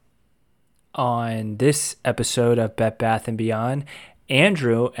On this episode of Bet Bath & Beyond,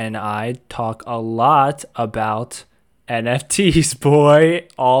 Andrew and I talk a lot about NFTs, boy,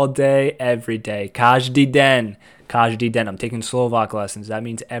 all day, every day. Každý den. I'm taking Slovak lessons. That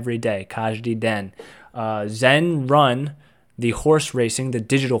means every day. Každý den. Zen Run, the horse racing, the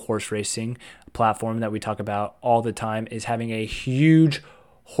digital horse racing platform that we talk about all the time, is having a huge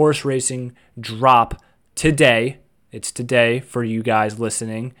horse racing drop today. It's today for you guys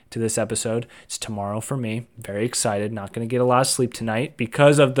listening to this episode. It's tomorrow for me. Very excited. Not going to get a lot of sleep tonight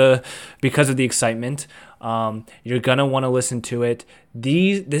because of the excitement. You're going to want to listen to it.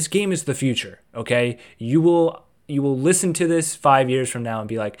 This game is the future, okay? You will listen to this 5 years from now and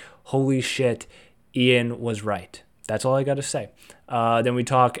be like, holy shit, Ian was right. That's all I got to say. Then we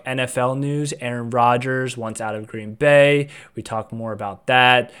talk NFL news. Aaron Rodgers wants out of Green Bay. We talk more about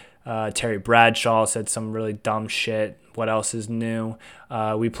that. Terry Bradshaw said some really dumb shit. What else is new?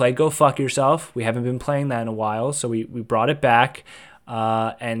 We play Go Fuck Yourself. We haven't been playing that in a while, so we brought it back.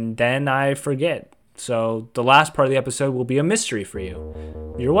 And then I forget. So the last part of the episode will be a mystery for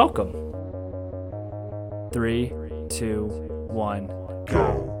you. You're welcome. 3, 2, 1,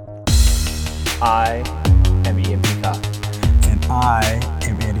 go. I am Ian Peacock. And I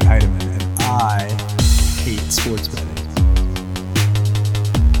am Andy Heidemann. And I hate sports betting.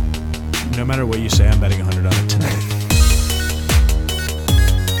 No matter what you say, I'm betting 100 on it tonight.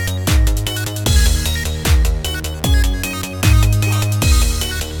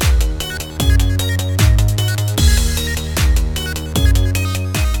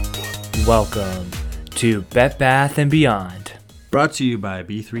 Welcome to Bet Bath & Beyond. Brought to you by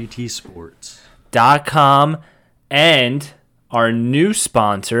B3T Sports. .com and our new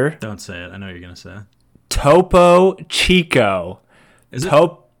sponsor. Don't say it. I know what you're going to say. Topo Chico. Is it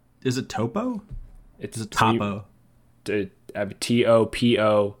Topo? It's Topo. Topo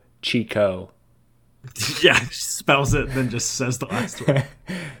Chico. Yeah, she spells it, then just says the last one.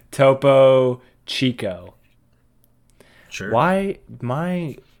 Topo Chico. Sure. That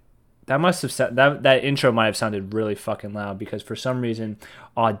intro might have sounded really fucking loud because for some reason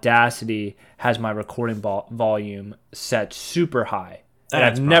Audacity has my recording volume set super high. And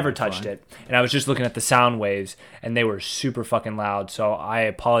I've never touched it. And I was just looking at the sound waves, and they were super fucking loud. So I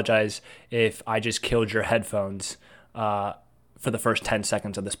apologize if I just killed your headphones for the first 10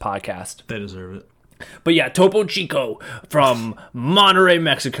 seconds of this podcast. They deserve it. But yeah, Topo Chico from Monterrey,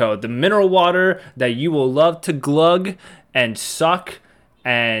 Mexico. The mineral water that you will love to glug and suck.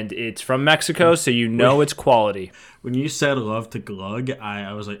 And it's from Mexico, so you know it's quality. When you said love to glug,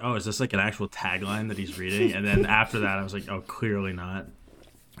 I was like, oh, is this like an actual tagline that he's reading? And then after that, I was like, oh, clearly not.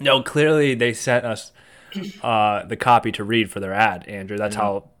 No, clearly they sent us the copy to read for their ad, Andrew. That's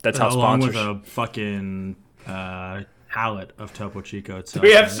how sponsors. Along with a fucking pallet of Topo Chico itself.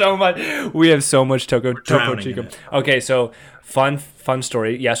 We have so much Topo Chico. Okay, so fun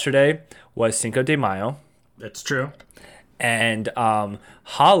story. Yesterday was Cinco de Mayo. That's true. And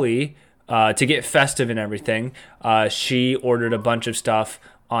Holly, to get festive and everything, she ordered a bunch of stuff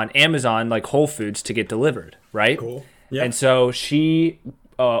on Amazon, like Whole Foods, to get delivered, right? Cool. Yeah. And so she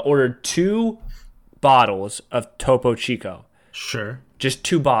ordered 2 bottles of Topo Chico. Sure. Just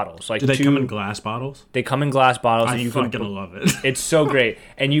 2 bottles. Do they come in glass bottles? They come in glass bottles. I fucking love it. It's so great.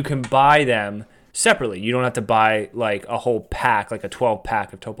 And you can buy them separately. You don't have to buy like a whole pack, like a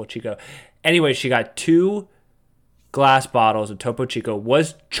 12-pack of Topo Chico. Anyway, she got 2 glass bottles of Topo Chico,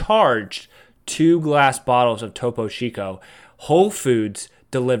 was charged 2 glass bottles of Topo Chico. Whole Foods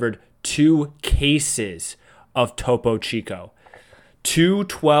delivered 2 cases of Topo Chico. 2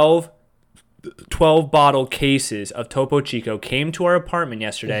 12-bottle cases of Topo Chico came to our apartment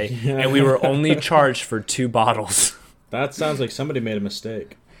yesterday, and we were only charged for 2 bottles. That sounds like somebody made a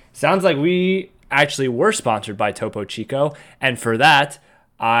mistake. Sounds like we actually were sponsored by Topo Chico, and for that,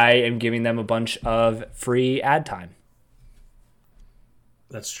 I am giving them a bunch of free ad time.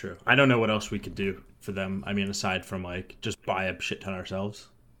 That's true. I don't know what else we could do for them. I mean, aside from like just buy a shit ton ourselves.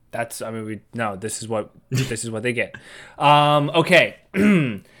 This is what they get. Okay.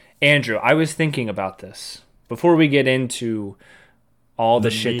 Andrew, I was thinking about this before we get into all the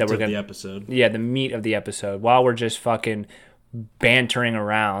shit that we're going to... the episode. Yeah, the meat of the episode. While we're just fucking bantering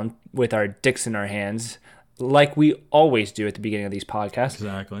around with our dicks in our hands, like we always do at the beginning of these podcasts.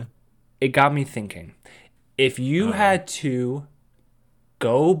 Exactly. It got me thinking. If you had to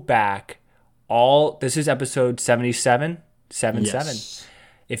go back this is episode 77? 77. Yes.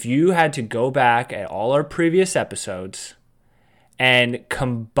 If you had to go back at all our previous episodes and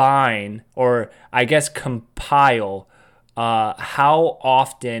combine, or I guess compile, how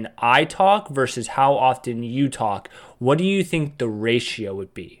often I talk versus how often you talk, what do you think the ratio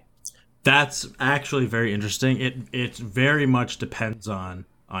would be? That's actually very interesting. It very much depends on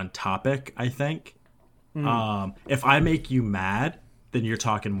topic, I think. If I make you mad, then you're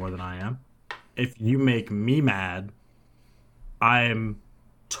talking more than I am. If you make me mad, I'm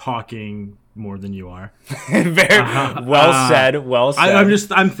talking more than you are. Very well said. Well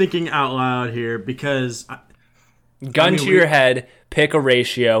said. I'm thinking out loud here because Gun to your head, pick a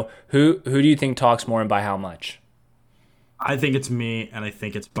ratio. Who do you think talks more and by how much? I think it's me, and I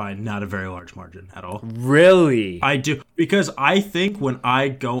think it's by not a very large margin at all. Really? I do, because I think when I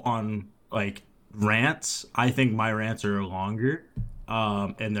go on like rants, I think my rants are longer,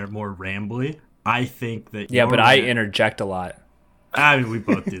 and they're more rambly. I think that but I interject a lot. I mean, we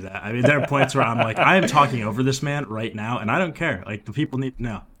both do that. I mean, there are points where I'm like, I am talking over this man right now, and I don't care. Like, the people need to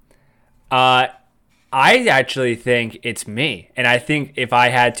know. I actually think it's me, and I think if I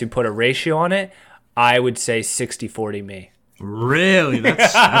had to put a ratio on it, I would say 60-40 me. Really?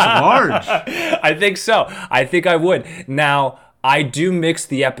 That's large. I think so. I think I would. Now, I do mix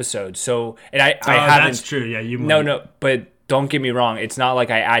the episodes. So, and I haven't. That's true. Yeah, you might. No, but don't get me wrong. It's not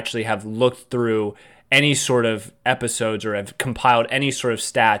like I actually have looked through any sort of episodes or have compiled any sort of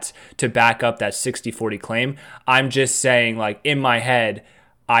stats to back up that 60-40 claim. I'm just saying, like, in my head,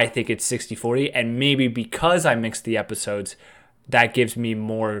 I think it's 60-40. And maybe because I mix the episodes, that gives me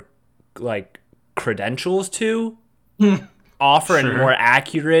more, like, credentials to offer a more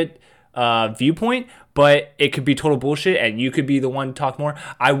accurate viewpoint, but it could be total bullshit and you could be the one to talk more.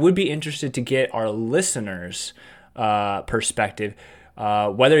 I would be interested to get our listeners' perspective,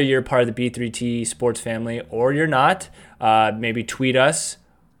 whether you're part of the B3T sports family or you're not. Maybe tweet us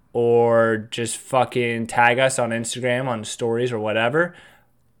or just fucking tag us on Instagram on stories or whatever.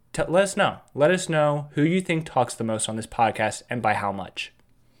 Let us know. Let us know who you think talks the most on this podcast and by how much.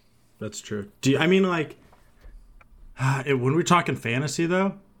 That's true. I mean, like, when we're talking fantasy,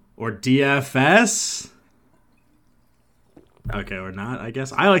 though, or DFS? Okay, or not, I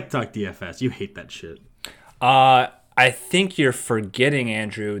guess. I like to talk DFS. You hate that shit. I think you're forgetting,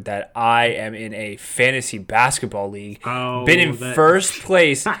 Andrew, that I am in a fantasy basketball league. Been in first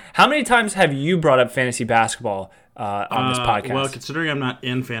place. How many times have you brought up fantasy basketball on this podcast? Well, considering I'm not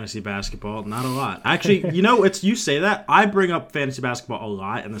in fantasy basketball, not a lot. Actually, you say that. I bring up fantasy basketball a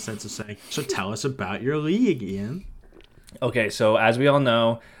lot in the sense of saying, so tell us about your league, Ian. Okay, so as we all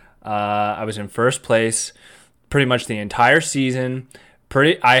know, I was in first place pretty much the entire season.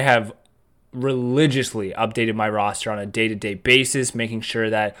 I have religiously updated my roster on a day-to-day basis, making sure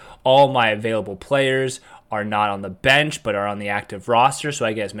that all my available players are not on the bench but are on the active roster so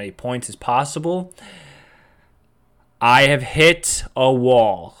I get as many points as possible. I have hit a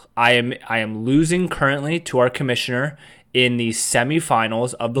wall. I am losing currently to our commissioner in the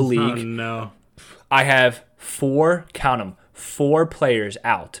semifinals of the league. Oh, no. I have four players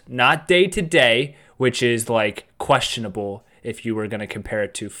out. Not day-to-day, which is like questionable if you were going to compare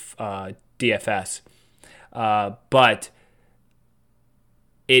it to DFS. But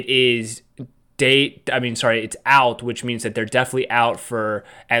it is it's out, which means that they're definitely out for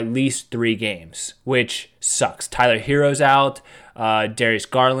at least 3 games, which sucks. Tyler Hero's out, Darius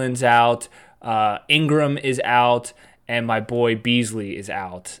Garland's out, Ingram is out, and my boy Beasley is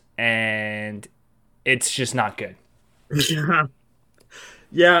out. And it's just not good.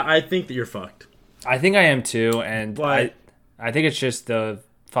 Yeah, I think that you're fucked. I think I am too, and I think it's just the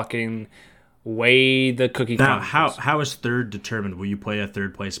fucking way the cookie comes. Now, how is third determined? Will you play a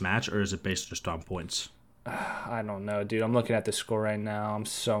third place match, or is it based just on points? I don't know, dude. I'm looking at the score right now. I'm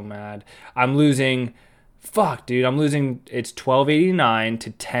so mad. I'm losing. Fuck, dude. I'm losing. It's 1289 to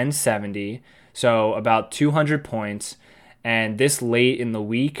 1070, so about 200 points. And this late in the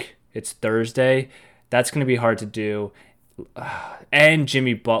week, it's Thursday. That's going to be hard to do. And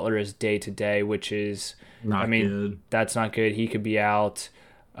Jimmy Butler is day to day, which is not good. That's not good. He could be out.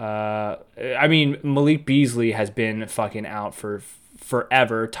 Malik Beasley has been fucking out for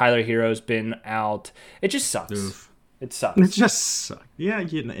forever. Tyler Hero's been out. It just sucks. Oof. It sucks. It just sucks. Yeah,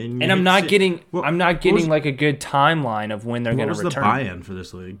 and I'm not getting like a good timeline of when they're going to return. What was the buy-in for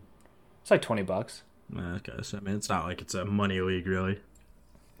this league? It's like $20. Okay, so it's not like it's a money league, really.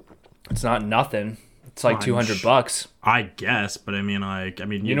 It's not nothing. It's like $200. I guess, but you know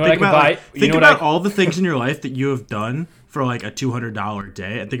what I could buy? Think about all the things in your life that you have done for like a $200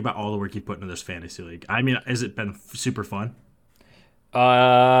 day, and think about all the work you put into this fantasy league. I mean, has it been super fun?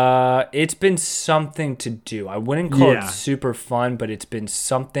 It's been something to do. I wouldn't call it super fun, but it's been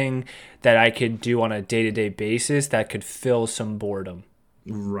something that I could do on a day-to-day basis that could fill some boredom.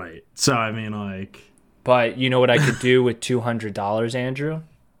 Right. So But you know what I could do with $200, Andrew?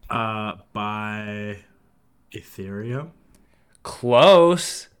 Buy Ethereum.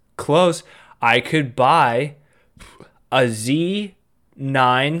 Close. close. I could buy a Z9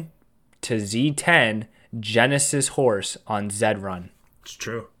 to Z10 Genesis horse on Zed Run. It's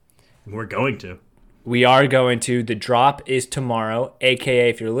true. We're going to. We are going to. The drop is tomorrow, aka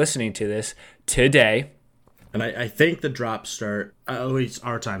if you're listening to this, today. And I think the drops start, at least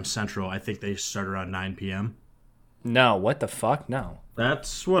our time, Central. I think they start around 9 p.m. No, what the fuck? No.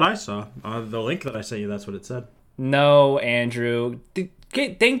 That's what I saw. The link that I sent you, that's what it said. No, Andrew.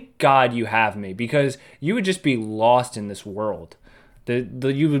 Thank God you have me, because you would just be lost in this world.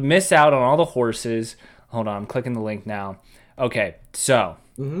 You would miss out on all the horses. Hold on, I'm clicking the link now. Okay, so.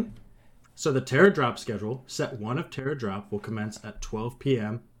 Mm-hmm. So the Terra Drop schedule, set 1 of Terra Drop, will commence at 12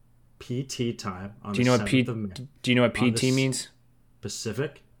 p.m. PT time on the 7th of May. Do you know what PT means?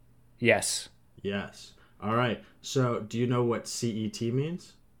 Pacific? Yes. Yes. All right. So do you know what CET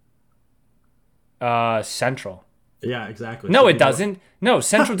means? Central. Yeah, exactly. No, so it doesn't. No,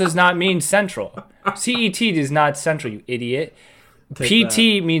 Central does not mean Central. CET is not Central, you idiot.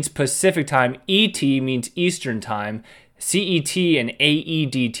 PT means Pacific time. ET means Eastern time. CET and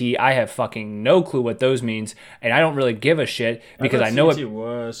AEDT, I have fucking no clue what those means, and I don't really give a shit because I know CET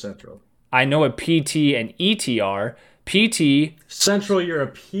was Central. I know what PT and ET are. PT Central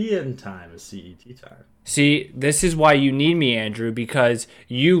European time is CET time. See, this is why you need me, Andrew, because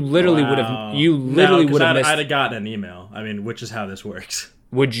you literally would have missed. I'd have gotten an email. I mean, which is how this works.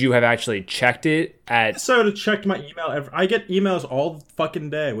 Would you have actually checked it at? So I would have checked my email. I get emails all fucking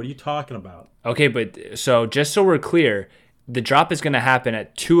day. What are you talking about? Okay, but so just so we're clear, the drop is going to happen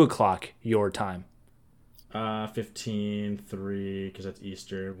at 2:00 your time. 15:03 because that's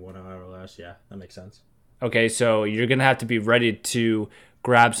Eastern, 1 hour less. Yeah, that makes sense. Okay, so you're going to have to be ready to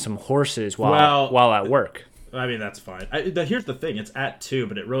grab some horses while at work. I mean, that's fine. Here's the thing: it's at 2,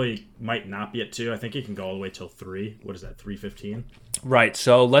 but it really might not be at 2. I think it can go all the way till 3. What is that? 3:15. Right.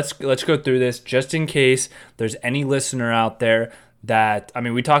 So let's go through this just in case there's any listener out there that, I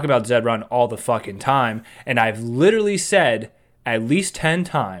mean, we talk about Zed Run all the fucking time, and I've literally said at least 10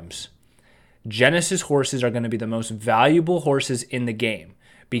 times, Genesis horses are going to be the most valuable horses in the game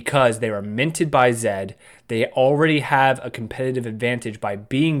because they are minted by Zed. They already have a competitive advantage by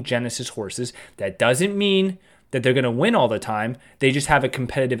being Genesis horses. That doesn't mean that they're going to win all the time. They just have a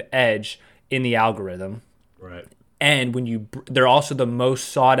competitive edge in the algorithm. Right. And they're also the most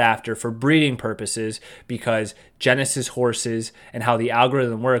sought after for breeding purposes because Genesis horses and how the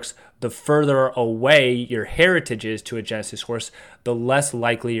algorithm works, the further away your heritage is to a Genesis horse, the less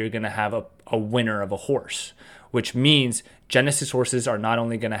likely you're going to have a winner of a horse, which means Genesis horses are not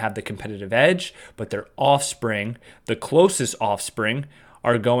only going to have the competitive edge, but their offspring, the closest offspring,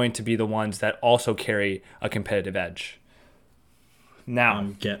 are going to be the ones that also carry a competitive edge. Now,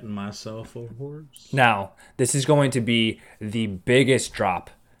 I'm getting myself a horse. Now, this is going to be the biggest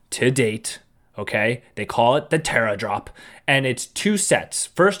drop to date, okay? They call it the Terra Drop, and it's 2 sets.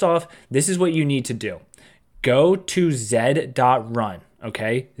 First off, this is what you need to do. Go to zed.run,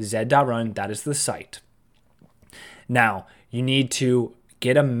 okay? Zed.run, that is the site. Now, you need to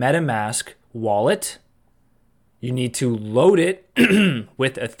get a MetaMask wallet. You need to load it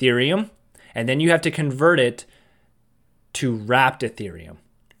with Ethereum, and then you have to convert it to wrapped Ethereum.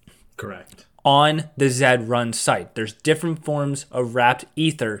 Correct. On the Zed Run site. There's different forms of wrapped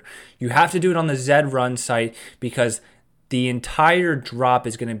Ether. You have to do it on the Zed Run site because the entire drop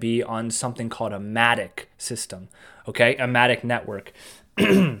is going to be on something called a Matic system. Okay? A Matic network.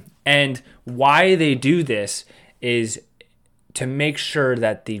 And why they do this is to make sure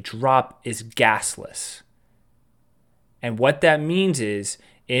that the drop is gasless. And what that means is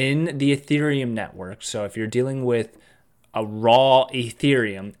in the Ethereum network, so if you're dealing with a raw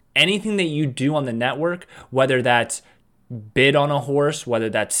Ethereum, anything that you do on the network, whether that's bid on a horse, whether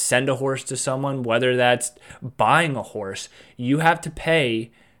that's send a horse to someone, whether that's buying a horse, you have to pay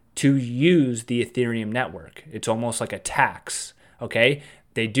to use the Ethereum network. It's almost like a tax, okay?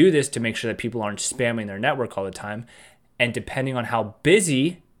 They do this to make sure that people aren't spamming their network all the time. And depending on how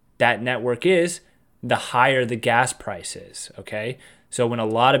busy that network is, the higher the gas price is, okay? So when a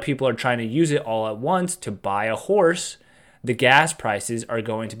lot of people are trying to use it all at once to buy a horse, the gas prices are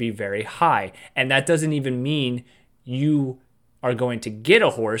going to be very high. And that doesn't even mean you are going to get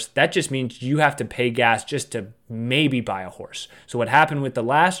a horse. That just means you have to pay gas just to maybe buy a horse. So what happened with the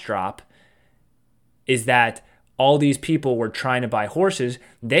last drop is that all these people were trying to buy horses.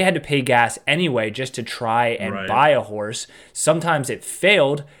 They had to pay gas anyway just to try and buy a horse. Sometimes it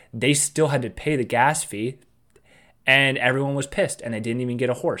failed. They still had to pay the gas fee. And everyone was pissed and they didn't even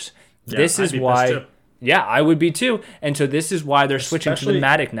get a horse. Yeah, this is why... Yeah, I would be too. And so this is why they're switching to the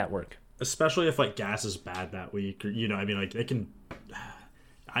Matic network. Especially if like gas is bad that week. Or, I mean, like they can...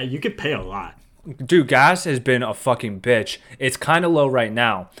 You could pay a lot. Dude, gas has been a fucking bitch. It's kind of low right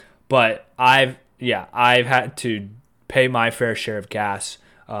now, but I've had to pay my fair share of gas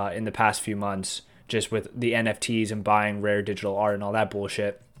in the past few months, just with the NFTs and buying rare digital art and all that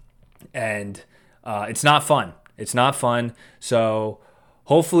bullshit. And it's not fun. It's not fun. So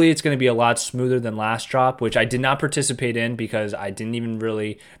hopefully it's going to be a lot smoother than last drop, which I did not participate in because I didn't even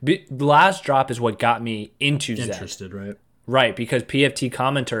really. The last drop is what got me into Zed. Interested, right? Right, because PFT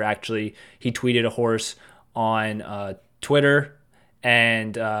Commenter actually, he tweeted a horse on Twitter,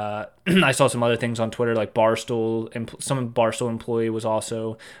 and I saw some other things on Twitter, like some Barstool employee was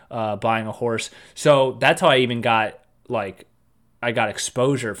also buying a horse. So that's how I even got, I got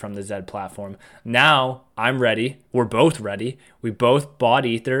exposure from the Zed platform. Now I'm ready. We're both ready. We both bought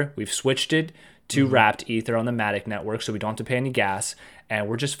Ether. We've switched it to wrapped Ether on the Matic network, so we don't have to pay any gas, and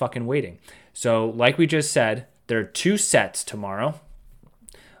we're just fucking waiting. So like we just said, there are 2 sets tomorrow.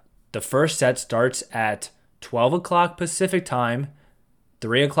 The first set starts at 12 o'clock Pacific time,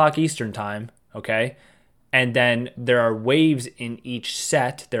 3 o'clock Eastern time, okay? And then there are waves in each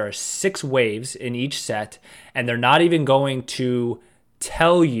set. There are 6 waves in each set, and they're not even going to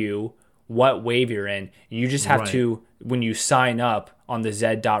tell you what wave you're in. You just have to, when you sign up on the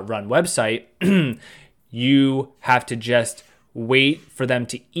Zed.run website, you have to just wait for them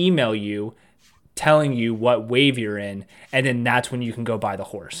to email you telling you what wave you're in, and then that's when you can go buy the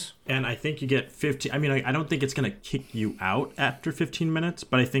horse. And I think you get 15. I mean, I don't think it's gonna kick you out after 15 minutes,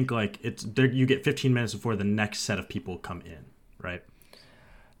 but I think it's there. You get 15 minutes before the next set of people come in, right?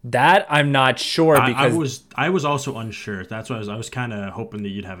 That I'm not sure because I was also unsure. That's why I was kind of hoping that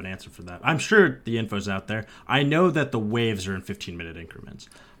you'd have an answer for that. I'm sure the info's out there. I know that the waves are in 15-minute increments.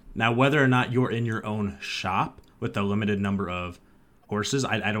 Now, whether or not you're in your own shop with a limited number of horses,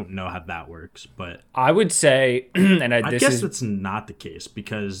 I don't know how that works, but I would say, and I guess that's not the case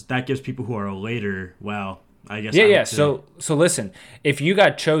because that gives people who are later. Well, I guess yeah. So listen, if you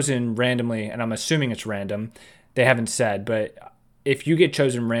got chosen randomly, and I'm assuming it's random, they haven't said, but if you get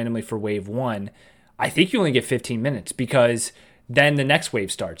chosen randomly for wave 1, I think you only get 15 minutes because then the next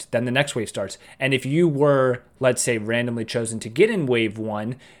wave starts. And if you were, let's say, randomly chosen to get in wave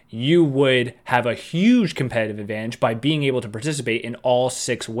 1, you would have a huge competitive advantage by being able to participate in all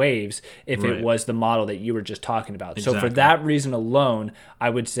 6 waves if it was the model that you were just talking about. Exactly. So for that reason alone, I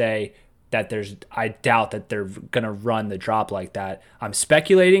would say that I doubt that they're going to run the drop like that. I'm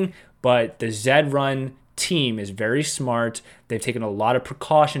speculating, but the Zed run team is very smart. They've taken a lot of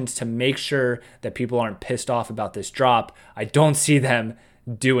precautions to make sure that people aren't pissed off about this drop. I don't see them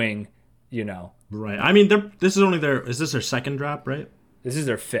doing, Right. I mean, this is this their second drop, right? This is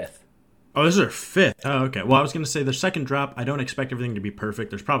their 5th. Oh, this is their 5th. Oh, okay. Well, I was going to say their second drop, I don't expect everything to be perfect.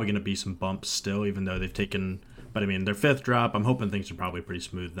 There's probably going to be some bumps still, even though they've taken... But, I mean, their 5th drop, I'm hoping things are probably pretty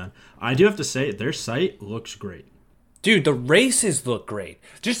smooth then. I do have to say, their site looks great. Dude, the races look great.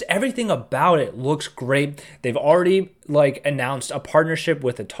 Just everything about it looks great. They've already announced a partnership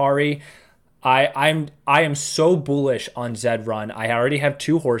with Atari. I am so bullish on Zed Run. I already have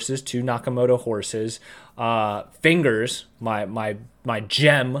 2 horses, 2 Nakamoto horses. Fingers, my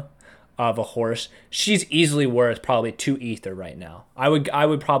gem of a horse. She's easily worth probably 2 Ether right now. I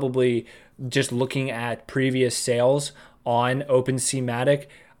would probably, just looking at previous sales on OpenSea Matic,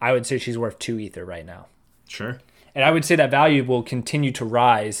 I would say she's worth 2 Ether right now. Sure. And I would say that value will continue to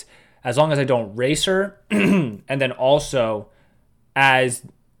rise as long as I don't race her. And then also as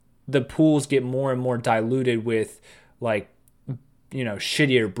the pools get more and more diluted with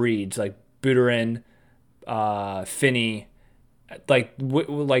shittier breeds like Buterin, Finney,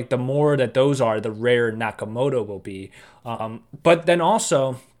 the more that those are, the rarer Nakamoto will be. But then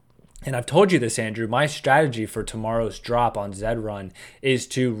also, and I've told you this, Andrew, my strategy for tomorrow's drop on Zed Run is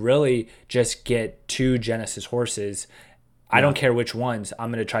to really just get 2 Genesis horses. I don't care which ones. I'm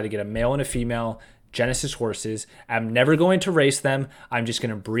going to try to get a male and a female Genesis horses. I'm never going to race them. I'm just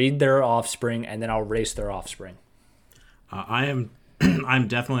going to breed their offspring, and then I'll race their offspring. I'm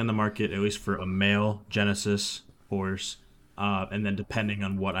definitely in the market, at least for a male Genesis horse. And then depending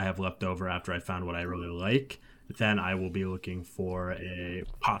on what I have left over after I found what I really like, then I will be looking for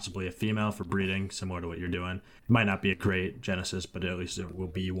possibly a female for breeding, similar to what you're doing. It might not be a great Genesis, but at least it will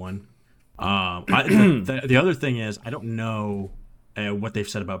be one. The other thing is, I don't know what they've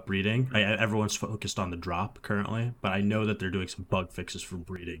said about breeding. Everyone's focused on the drop currently, but I know that they're doing some bug fixes for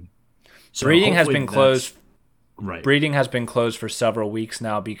breeding. So breeding has been closed Right. breeding has been closed for several weeks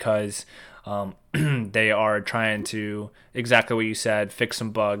now because they are trying to, exactly what you said, fix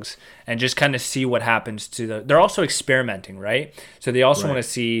some bugs and just kind of see what happens to they're also experimenting, right? So they also want to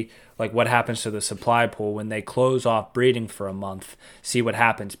see like what happens to the supply pool when they close off breeding for a month, see what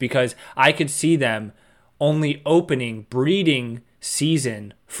happens. Because I could see them only opening breeding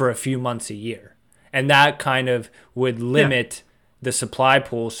season for a few months a year. And that kind of would limit the supply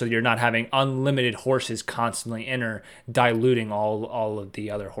pool so you're not having unlimited horses constantly enter, diluting all of the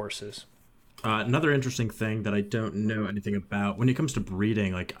other horses. Another interesting thing that I don't know anything about when it comes to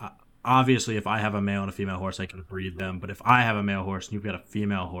breeding, like obviously if I have a male and a female horse, I can breed them. But if I have a male horse and you've got a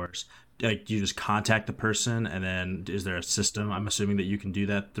female horse, like you just contact the person and then is there a system? I'm assuming that you can do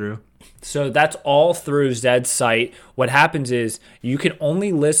that through. So that's all through Zed's site. What happens is you can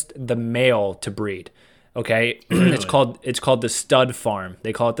only list the male to breed. Okay, Really? it's called the stud farm.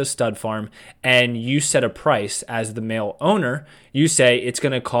 They call it the stud farm, and you set a price as the male owner. You say it's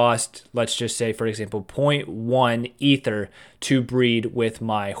going to cost, let's just say, for example, zero point 0.1 ether to breed with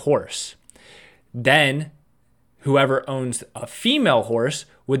my horse. Then whoever owns a female horse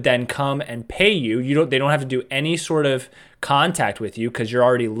would then come and pay you. They don't have to do any sort of contact with you because you're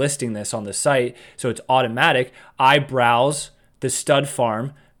already listing this on the site, so it's automatic. I browse the stud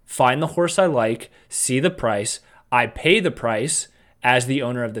farm, find the horse I like, see the price. I pay the price as the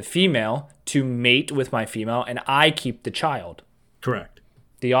owner of the female to mate with my female, and I keep the child. Correct.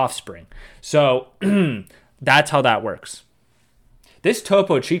 The offspring. So that's how that works. This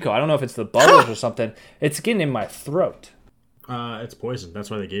Topo Chico, I don't know if it's the bubbles or something. It's getting in my throat. It's poison. That's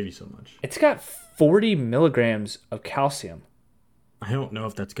why they gave you so much. It's got 40 milligrams of calcium. I don't know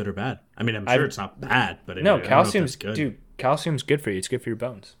if that's good or bad. I mean, I'm sure it's not bad, but No, I don't know if calcium's that's good. dude. Calcium's good for you. It's good for your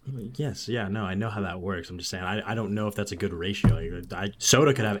bones. Yes, yeah, no, I know how that works. I'm just saying, I don't know if that's a good ratio.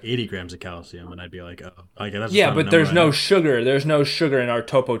 Soda could have 80 grams of calcium, and I'd be like, oh, like that's Yeah, but there's no sugar. There's no sugar in our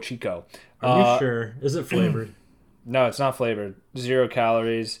Topo Chico. Are you sure? Is it flavored? No, it's not flavored. 0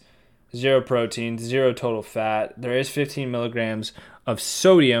 calories, 0 protein, 0 total fat. There is 15 milligrams of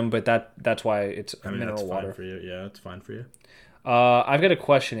sodium, but that's why it's mineral that's water. fine for you. Yeah, it's fine for you. I've got a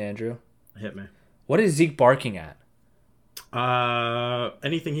question, Andrew. Hit me. What is Zeke barking at?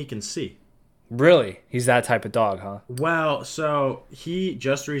 Anything he can see. Really? He's that type of dog, huh? Well, so he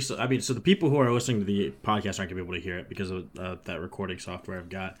just recently. I mean, so the people who are listening to the podcast aren't gonna be able to hear it because of that recording software I've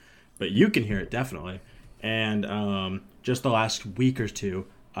got, but you can hear it definitely. And just the last week or two,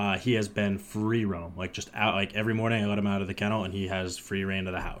 he has been free roam, like just out. Like every morning, I let him out of the kennel, and he has free reign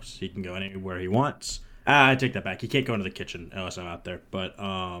of the house. He can go anywhere he wants. I take that back. He can't go into the kitchen unless I'm out there, but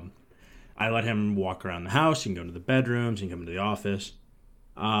I let him walk around the house. He can go into the bedrooms. He can come into the office.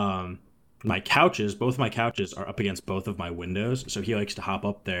 My couches, both my couches are up against both of my windows. So he likes to hop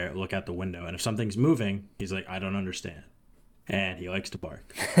up there, look out the window. And if something's moving, he's like, I don't understand. And he likes to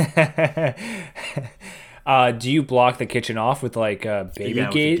bark. Do you block the kitchen off with like a baby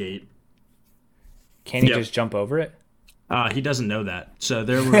With gate? the gate. Can he just jump over it? He doesn't know that. So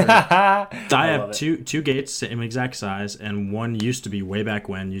there were. I have two gates, same exact size, and one used to be way back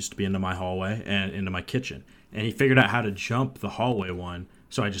when used to be into my hallway and into my kitchen. And he figured out how to jump the hallway one,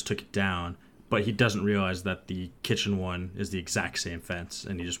 so I just took it down. But he doesn't realize that the kitchen one is the exact same fence,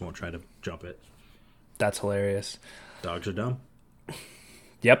 and he just won't try to jump it. That's hilarious. Dogs are dumb.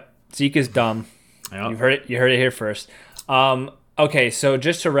 Yep, Zeke is dumb. Yep. You heard it here first. Okay, so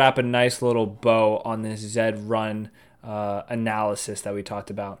just to wrap a nice little bow on this Zed Run analysis that we talked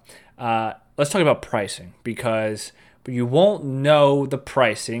about, let's talk about pricing, because you won't know the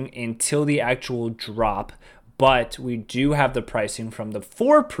pricing until the actual drop, but we do have the pricing from the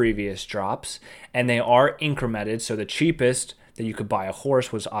 4 previous drops, and they are incremented. So the cheapest that you could buy a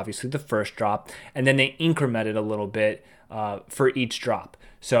horse was obviously the first drop, and then they incremented a little bit for each drop.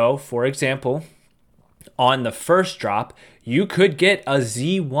 So for example, on the first drop, you could get a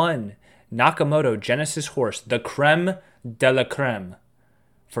Z1 Nakamoto Genesis horse, the creme de la creme,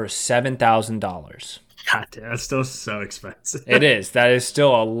 for $7,000. God damn, that's still so expensive. It is. That is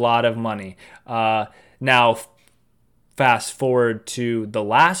still a lot of money. Now, fast forward to the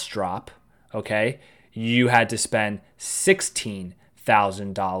last drop, okay, you had to spend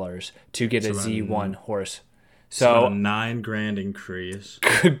 $16,000 to get a Z1 horse. So a $9,000 increase.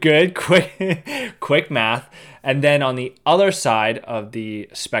 Good, quick math. And then on the other side of the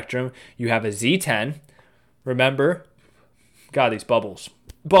spectrum, you have a Z10. Remember, God, these bubbles,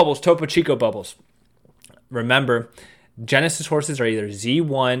 Topo Chico bubbles. Remember, Genesis horses are either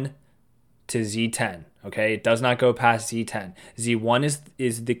Z1 to Z10. Okay, it does not go past Z10. Z1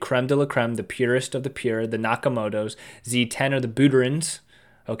 is the creme de la creme, the purest of the pure, the Nakamotos. Z10 are the Buterins.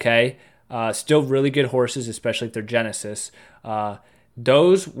 Okay. Still really good horses, especially if they're Genesis.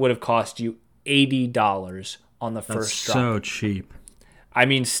 Those would have cost you $80 on the first drop. So cheap. I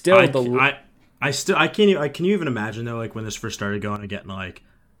mean, still can you even imagine though, like when this first started going and getting like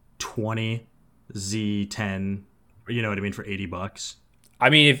 20 Z10, you know what I mean, for $80. I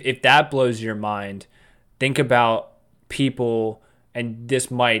mean, if that blows your mind, think about people, and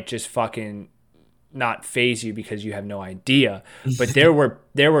this might just fucking not phase you because you have no idea. But there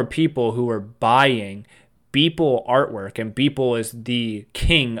were people who were buying Beeple artwork, and Beeple is the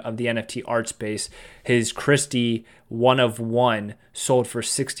king of the NFT art space. His Christie 1 of 1 sold for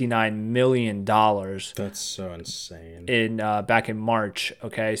 $69 million. That's so insane. In back in March.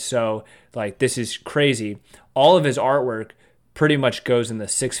 Okay, so like this is crazy. All of his artwork pretty much goes in the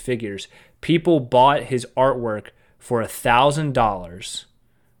six figures. People bought his artwork for $1,000.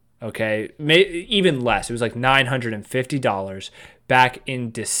 Okay, even less. It was like $950 back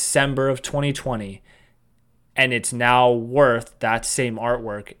in December of 2020. And it's now worth, that same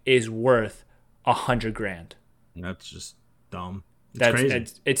artwork is worth $100,000. That's just dumb. It's crazy.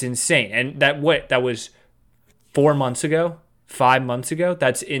 It's insane. And that was 4 months ago, 5 months ago.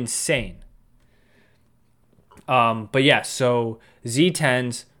 That's insane. But yeah, so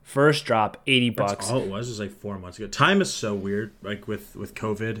Z10s first drop $80. That's all it was like 4 months ago. Time is so weird. Like with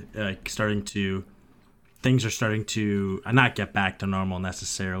COVID, like things are starting to not get back to normal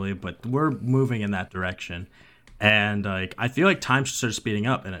necessarily, but we're moving in that direction. And like I feel like time should start speeding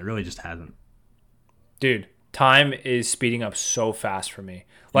up, and it really just hasn't. Dude, time is speeding up so fast for me.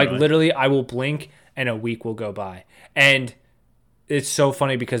 Like really? Literally, I will blink and a week will go by. And it's so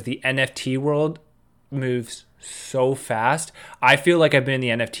funny because the NFT world moves so fast. I feel like I've been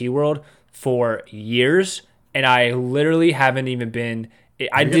in the NFT world for years, and I literally haven't even been.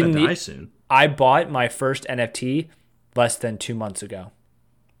 I didn't. Die soon. I bought my first NFT less than 2 months ago.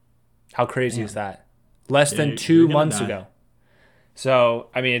 How crazy is that? Less than 2 months ago. So,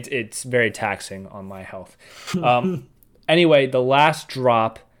 I mean, it's very taxing on my health. Anyway, the last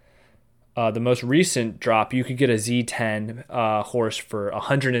drop, the most recent drop, you could get a Z10 horse for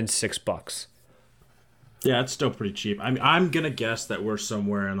 $106. Yeah, it's still pretty cheap. I mean, I'm going to guess that we're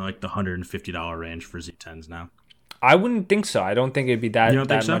somewhere in like the $150 range for Z10s now. I wouldn't think so. I don't think it'd be that. You don't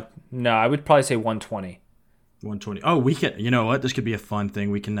think so? Much. No, I would probably say 120. 120. Oh, we can. You know what? This could be a fun thing.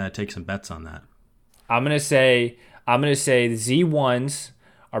 We can take some bets on that. I'm gonna say the Z1s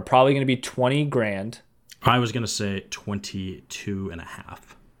are probably gonna be $20,000. I was gonna say 22.5.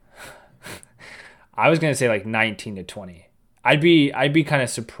 I was gonna say like 19 to 20. I'd be kind of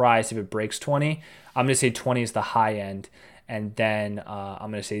surprised if it breaks 20. I'm gonna say 20 is the high end. And then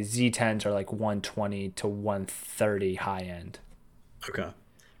I'm going to say Z10s are like 120 to 130 high end. Okay.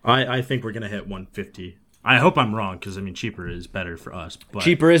 I think we're going to hit 150. I hope I'm wrong because, I mean, cheaper is better for us. But,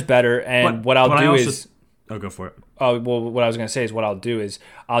 cheaper is better. And what I'll do is... Oh, go for it. Oh, well, what I was going to say is what I'll do is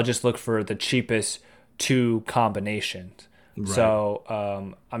I'll just look for the cheapest two combinations. Right. So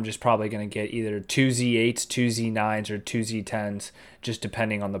I'm just probably going to get either two Z8s, two Z9s, or two Z10s, just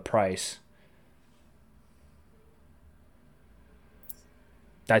depending on the price.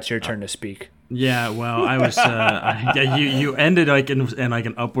 That's your turn to speak. Yeah, well, I was. You ended like in like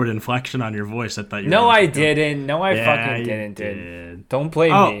an upward inflection on your voice. I thought you. No, I didn't. No, I fucking didn't. Dude. Don't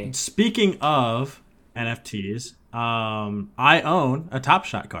blame me. Speaking of NFTs, I own a Top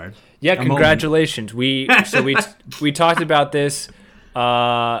Shot card. Yeah, congratulations. We talked about this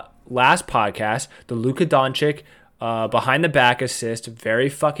last podcast. The Luka Doncic. Behind the back assist, very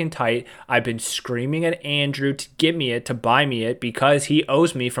fucking tight. I've been screaming at Andrew to get me it, to buy me it, because he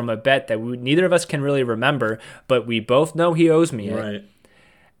owes me from a bet that neither of us can really remember, but we both know he owes me it.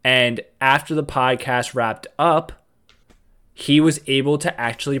 And after the podcast wrapped up, he was able to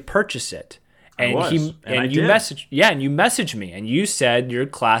actually purchase it. And you messaged me, and you said your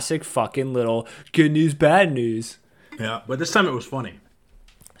classic fucking little good news, bad news. Yeah, but this time it was funny.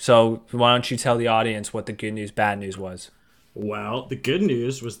 So why don't you tell the audience what the good news, bad news was? Well, the good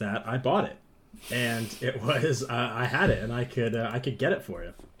news was that I bought it, and it was I had it, and I could get it for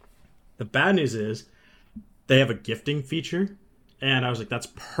you. The bad news is they have a gifting feature, and I was like, that's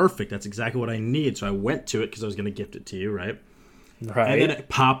perfect. That's exactly what I need. So I went to it because I was going to gift it to you, right? Right. And then it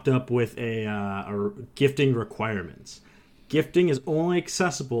popped up with a gifting requirements. Gifting is only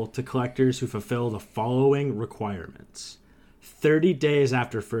accessible to collectors who fulfill the following requirements. 30 days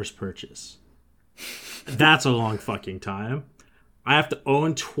after first purchase. That's a long fucking time. I have to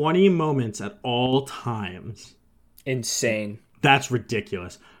own 20 moments at all times. Insane. That's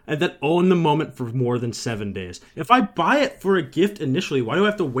ridiculous. And then own the moment for more than 7 days. If I buy it for a gift initially, why do I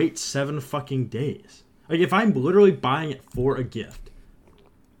have to wait 7 fucking days? Like, if I'm literally buying it for a gift.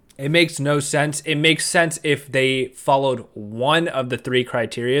 It makes no sense. It makes sense if they followed one of the three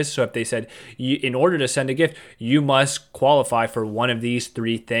criteria. So if they said, in order to send a gift, you must qualify for one of these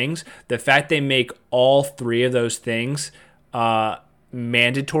three things. The fact they make all three of those things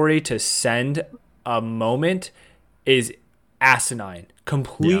mandatory to send a moment is asinine.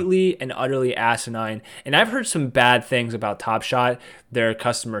 Completely and utterly asinine. And I've heard some bad things about Top Shot. Their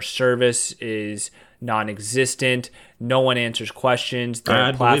customer service is non-existent. No one answers questions.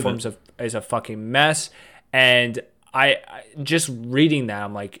 Their platform is a fucking mess. And I just reading that,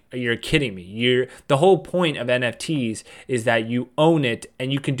 I'm like, you're kidding me. The whole point of NFTs is that you own it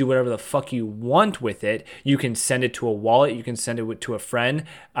and you can do whatever the fuck you want with it. You can send it to a wallet. You can send it to a friend.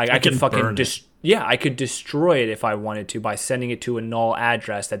 I could fucking I could destroy it if I wanted to by sending it to a null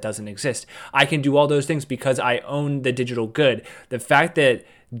address that doesn't exist. I can do all those things because I own the digital good. The fact that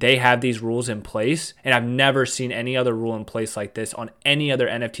they have these rules in place, and I've never seen any other rule in place like this on any other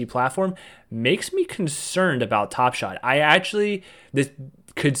NFT platform, makes me concerned about Top Shot. I actually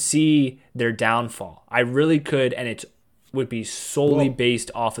could see their downfall. I really could, and it would be solely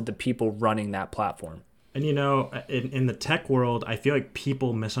based off of the people running that platform. And in the tech world, I feel like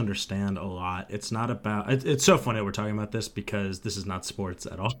people misunderstand a lot. It's not about. It's so funny that we're talking about this because this is not sports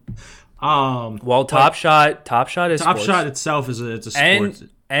at all. Top Shot is Top sports. Shot itself is a sports.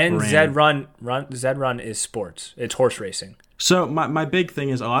 And Zed Run is sports. It's horse racing. So my big thing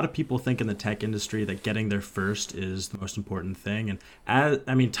is a lot of people think in the tech industry that getting there first is the most important thing.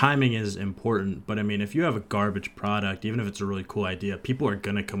 And timing is important, but if you have a garbage product, even if it's a really cool idea, people are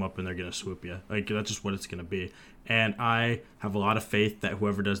going to come up and they're going to swoop you. Like, that's just what it's going to be. And I have a lot of faith that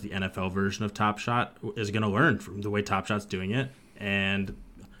whoever does the NFL version of Top Shot is going to learn from the way Top Shot's doing it. And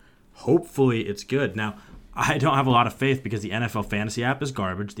hopefully it's good. Now, I don't have a lot of faith because the NFL fantasy app is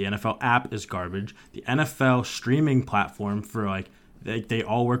garbage. The NFL app is garbage. The NFL streaming platform for they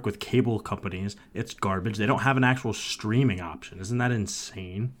all work with cable companies. It's garbage. They don't have an actual streaming option. Isn't that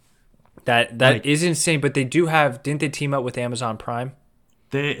insane? That is insane. But they do have. Didn't they team up with Amazon Prime?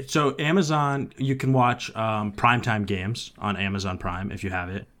 So Amazon, you can watch primetime games on Amazon Prime if you have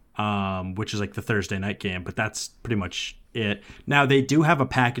it, which is like the Thursday night game. But that's pretty much it. Now they do have a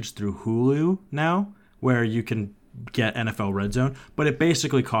package through Hulu now, where you can get NFL Red Zone, but it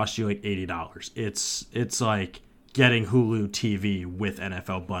basically costs you like $80. It's like getting Hulu TV with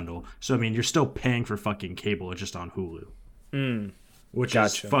NFL bundle. So you're still paying for fucking cable, it's just on Hulu. Which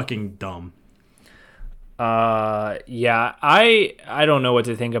is fucking dumb. Yeah, I don't know what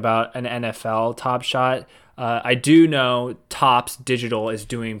to think about an NFL Top Shot. I do know Topps Digital is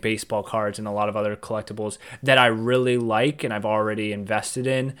doing baseball cards and a lot of other collectibles that I really like and I've already invested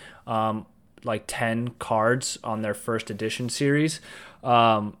in. Like 10 cards on their first edition series.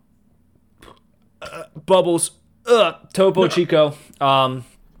 Bubbles, Topo Chico.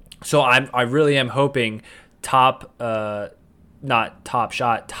 So I really am hoping not Top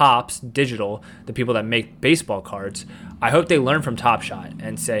Shot, Topps Digital, the people that make baseball cards, I hope they learn from Top Shot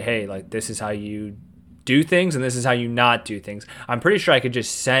and say, hey, like, this is how you do things and this is how you not do things. I'm pretty sure I could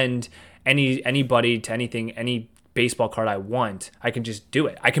just send anybody to anything, any baseball card I want. I can just do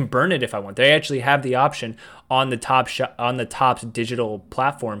it. I can burn it if I want. They actually have the option on the Topps Digital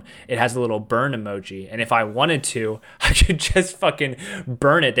platform. It has a little burn emoji, and if I wanted to, I could just fucking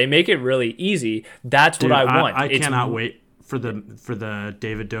burn it. They make it really easy. That's what I want. I cannot wait for the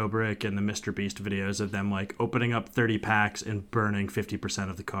David Dobrik and the Mr. Beast videos of them like opening up 30 packs and burning 50%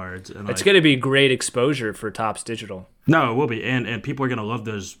 of the cards. And it's going to be great exposure for Topps Digital. No, it will be, and people are going to love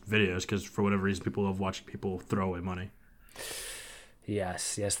those videos because for whatever reason, people love watching people throw away money.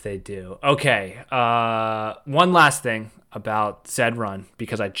 Yes, they do. Okay, one last thing about Zed Run,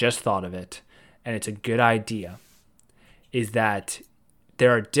 because I just thought of it, and it's a good idea, is that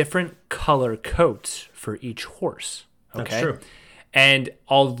there are different color coats for each horse. Okay? That's true. And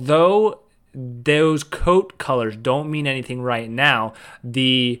although those coat colors don't mean anything right now,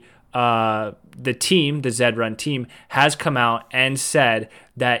 the team, the Zed Run team, has come out and said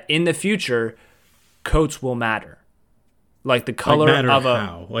that in the future, coats will matter. Like the color of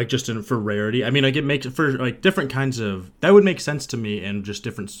how? Like just for rarity. Like it makes for like different kinds of that would make sense to me in just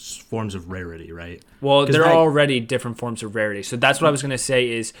different forms of rarity, right? Well, there are already different forms of rarity. So that's what I was going to say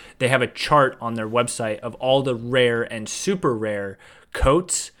is they have a chart on their website of all the rare and super rare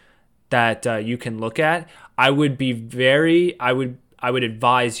coats that you can look at. I would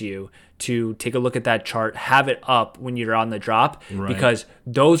advise you to take a look at that chart, have it up when you're on the drop, right, because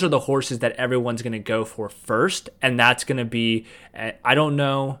those are the horses that everyone's going to go for first, and that's going to be, I don't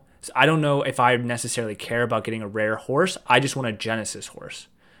know if I necessarily care about getting a rare horse. I just want a Genesis horse.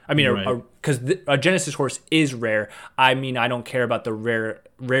 I mean, Right. because a Genesis horse is rare. I mean, I don't care about the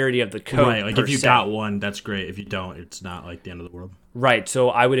rarity of the coat. Right. Like per if you se. got one, that's great. If you don't, it's not like the end of the world. Right. So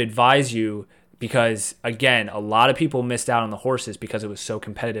I would advise you because again, a lot of people missed out on the horses because it was so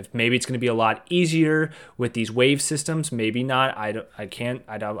competitive. Maybe it's going to be a lot easier with these wave systems. Maybe not. I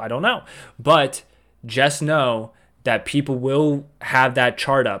don't know. But just know that people will have that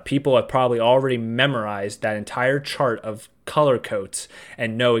chart up. People have probably already memorized that entire chart of color coats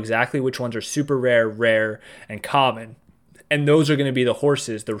and know exactly which ones are super rare, rare, and common. And those are going to be the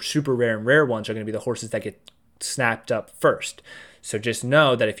horses. The super rare and rare ones are going to be the horses that get snapped up first. So just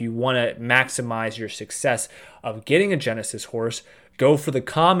know that if you want to maximize your success of getting a Genesis horse, go for the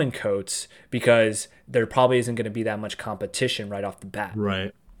common coats because there probably isn't going to be that much competition right off the bat.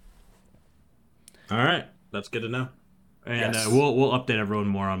 Right. All right. That's good to know. And Yes. we'll update everyone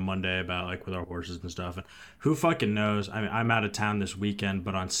more on Monday about like with our horses and stuff. And who fucking knows? I mean, I'm out of town this weekend,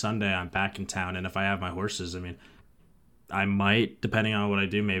 but on Sunday I'm back in town. And if I have my horses, I mean, I might, depending on what I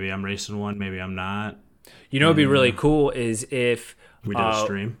do, maybe I'm racing one, maybe I'm not. You know, what'd be really cool is if We do a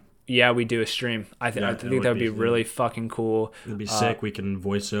stream. Yeah, we do a stream. I think that would be really fucking cool. It'd be sick. We can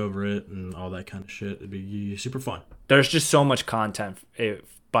voice over it and all that kind of shit. It'd be super fun. There's just so much content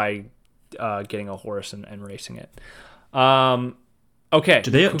by getting a horse and racing it. Okay.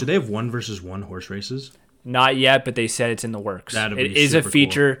 Do they have 1-versus-1 horse races? Not yet, but they said it's in the works. That'd It be is a super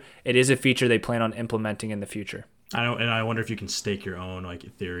feature. Cool. It is a feature they plan on implementing in the future. I wonder if you can stake your own like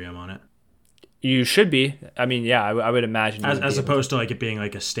Ethereum on it. You should be. I mean, yeah, I would imagine. As opposed to like it being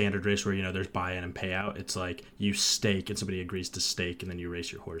like a standard race where there's buy-in and payout. It's like you stake and somebody agrees to stake and then you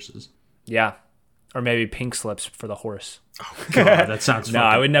race your horses. Yeah, or maybe pink slips for the horse. Oh God, that sounds no.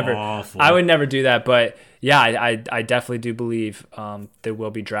 I would never. Awful. I would never do that. But yeah, I definitely do believe there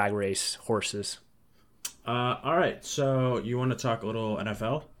will be drag race horses. All right. So you want to talk a little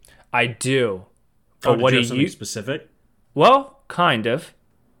NFL? I do. But what do you you? have something specific? Well, kind of.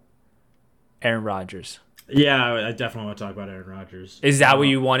 Aaron Rodgers. Yeah, I definitely want to talk about Aaron Rodgers. Is that what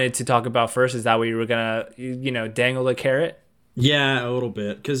you wanted to talk about first? Is that what you were gonna, dangle the carrot? Yeah, a little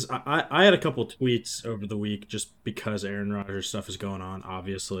bit. Because I had a couple tweets over the week just because Aaron Rodgers stuff is going on,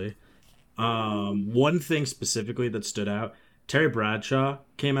 obviously. One thing specifically that stood out, Terry Bradshaw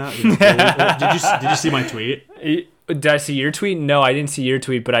came out. Did you see my tweet? Did I see your tweet? No, I didn't see your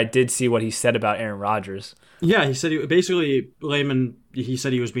tweet, but I did see what he said about Aaron Rodgers. Yeah, he said he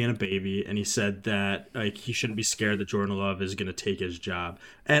said he was being a baby, and he said that like he shouldn't be scared that Jordan Love is going to take his job.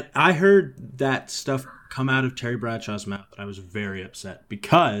 And I heard that stuff come out of Terry Bradshaw's mouth, and I was very upset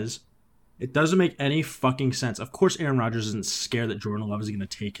because it doesn't make any fucking sense. Of course, Aaron Rodgers isn't scared that Jordan Love is going to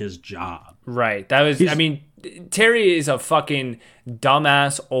take his job. Right. Terry is a fucking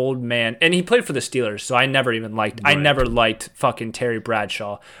dumbass old man, and he played for the Steelers, so I never even liked. Right. I never liked fucking Terry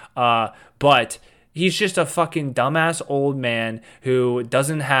Bradshaw. But he's just a fucking dumbass old man who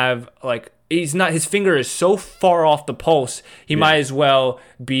doesn't have he's not. His finger is so far off the pulse. He might as well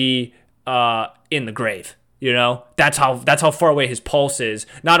be in the grave. That's how far away his pulse is.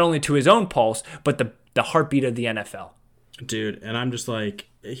 Not only to his own pulse, but the heartbeat of the NFL. Dude, and I'm just like,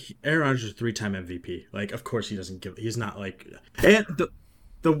 Aaron Rodgers is a 3-time MVP. Like, of course he doesn't give. He's not like. And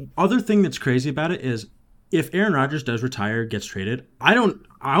the other thing that's crazy about it is, if Aaron Rodgers does retire, gets traded, I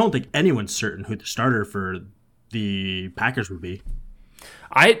don't think anyone's certain who the starter for the Packers would be.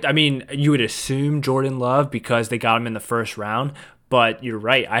 I mean, you would assume Jordan Love because they got him in the first round, but you're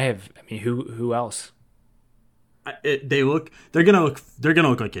right. Who else? They're gonna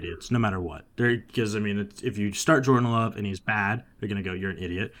look like idiots no matter what. Because if you start Jordan Love and he's bad, they're gonna go, you're an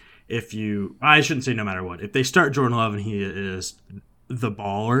idiot. I shouldn't say no matter what. If they start Jordan Love and he is the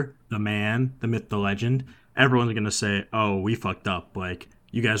baller, the man, the myth, the legend, everyone's gonna say, oh, we fucked up. Like,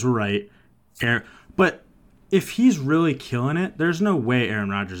 you guys were right. But if he's really killing it, there's no way Aaron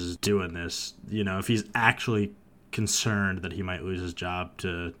Rodgers is doing this. If he's actually concerned that he might lose his job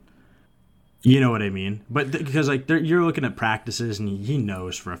to. You know what I mean? But because you're looking at practices and he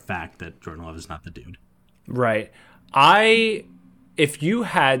knows for a fact that Jordan Love is not the dude. Right. If you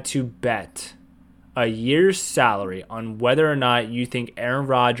had to bet a year's salary on whether or not you think Aaron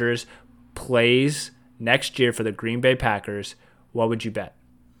Rodgers plays next year for the Green Bay Packers, what would you bet?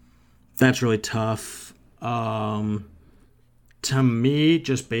 That's really tough. To me,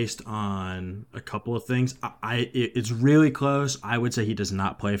 just based on a couple of things, it's really close. I would say he does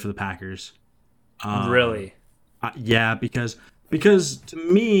not play for the Packers. Really? Yeah, because to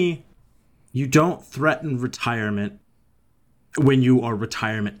me, you don't threaten retirement when you are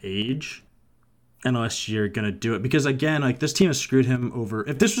retirement age unless you're going to do it. Because, again, this team has screwed him over.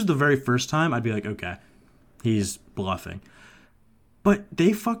 If this was the very first time, I'd be like, okay, he's bluffing. But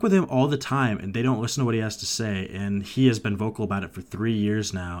they fuck with him all the time, and they don't listen to what he has to say. And he has been vocal about it for 3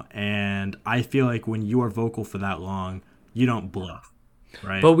 years now. And I feel like when you are vocal for that long, you don't bluff,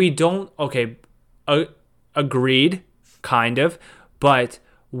 right? But we don't. Okay, agreed, kind of. But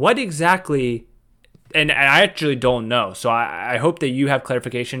what exactly? And I actually don't know. So I hope that you have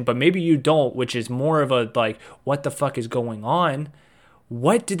clarification. But maybe you don't, which is more of a like, what the fuck is going on?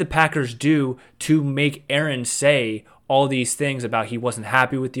 What did the Packers do to make Aaron say all these things about he wasn't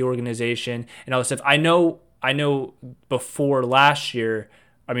happy with the organization and all this stuff? I know before last year,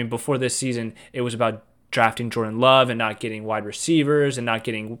 before this season, it was about drafting Jordan Love and not getting wide receivers and not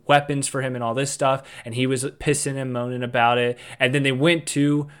getting weapons for him and all this stuff. And he was pissing and moaning about it. And then they went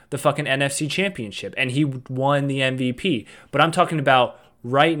to the fucking NFC Championship and he won the MVP. But I'm talking about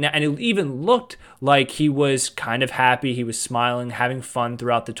right now, and it even looked like he was kind of happy. He was smiling, having fun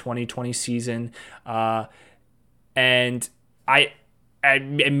throughout the 2020 season. And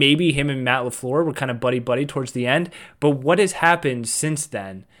maybe him and Matt LaFleur were kind of buddy-buddy towards the end. But what has happened since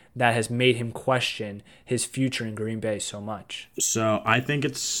then that has made him question his future in Green Bay so much? So I think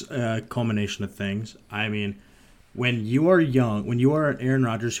it's a culmination of things. I mean, when you are young, when you are Aaron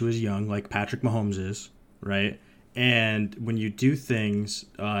Rodgers who is young, like Patrick Mahomes is, right? And when you do things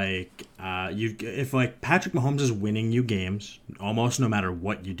like if like Patrick Mahomes is winning you games, almost no matter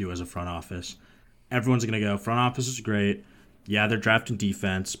what you do as a front office, everyone's gonna go, front office is great. Yeah, they're drafting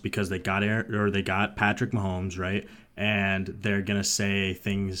defense because they got Patrick Mahomes, right? And they're gonna say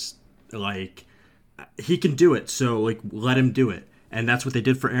things like he can do it, so like let him do it. And that's what they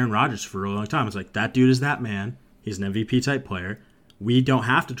did for Aaron Rodgers for a really long time. It's like that dude is that man. He's an MVP type player. We don't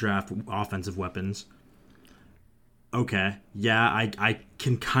have to draft offensive weapons. Okay, yeah, I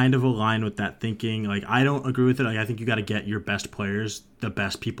can kind of align with that thinking. Like, I don't agree with it. Like, I think you got to get your best players, the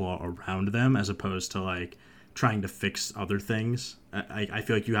best people around them, as opposed to, like, trying to fix other things. I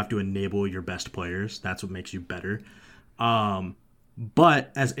feel like you have to enable your best players. That's what makes you better.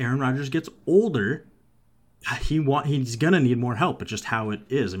 But as Aaron Rodgers gets older, he's going to need more help. It's just how it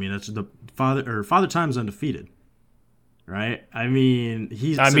is. I mean, that's the Father Time's undefeated. Right? I mean,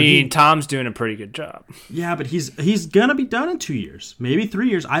 Tom's doing a pretty good job. Yeah, but he's gonna be done in 2 years, maybe 3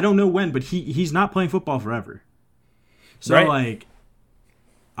 years. I don't know when, but he's not playing football forever. So right. Like,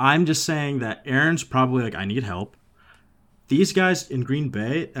 I'm just saying that Aaron's probably like, I need help. These guys in Green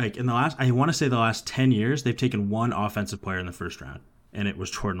Bay, like I want to say the last 10 years, they've taken one offensive player in the first round, and it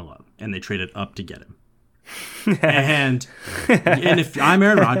was Jordan Love, and they traded up to get him. and if I'm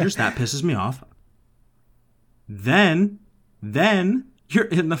Aaron Rodgers, that pisses me off. Then you're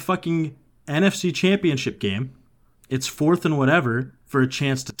in the fucking NFC Championship game. It's 4th and whatever for a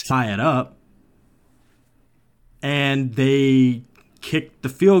chance to tie it up. And they kick the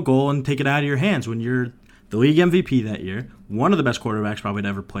field goal and take it out of your hands when you're the league MVP that year. One of the best quarterbacks probably to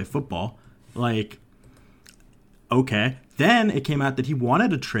ever play football. Like, okay. Then it came out that he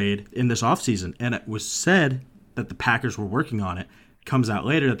wanted a trade in this offseason, and it was said that the Packers were working on it. Comes out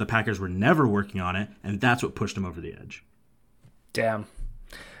later that the Packers were never working on it, and that's what pushed him over the edge. Damn.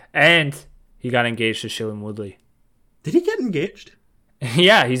 And he got engaged to Shailene Woodley. Did he get engaged?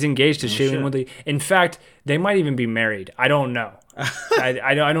 Yeah, he's engaged to Shailene Woodley. In fact, they might even be married. I don't know.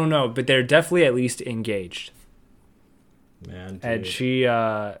 I don't know, but they're definitely at least engaged. Man, dude. And she's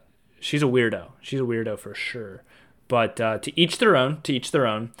a weirdo. She's a weirdo for sure. But to each their own. To each their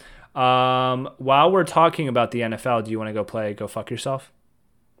own. While we're talking about the NFL, do you want to go fuck yourself?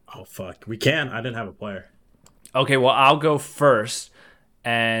 Oh, fuck. We can. I didn't have a player. Okay, well, I'll go first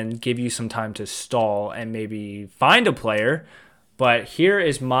and give you some time to stall and maybe find a player. But here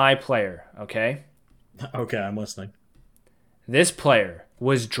is my player, okay? Okay, I'm listening. This player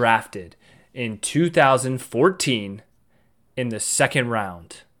was drafted in 2014 in the second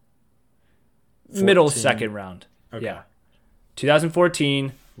round. 14. Middle second round. Okay. Yeah.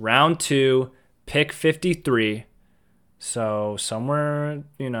 2014, round 2, pick 53. So somewhere,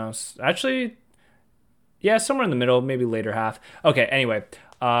 actually, yeah, somewhere in the middle, maybe later half. Okay, anyway,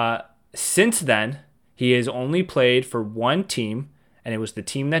 since then, he has only played for one team, and it was the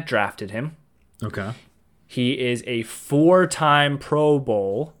team that drafted him. Okay. He is a 4-time Pro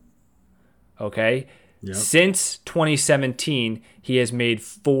Bowl. Okay. Yep. Since 2017, he has made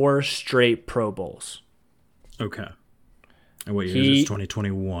 4 straight Pro Bowls. Okay. And what year is this?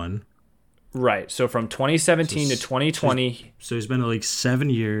 2021. Right. So from 2017 to 2020. So he's been in the league 7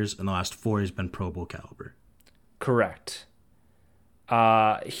 years, and the last 4 he's been Pro Bowl caliber. Correct.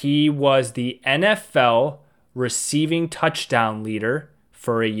 He was the NFL receiving touchdown leader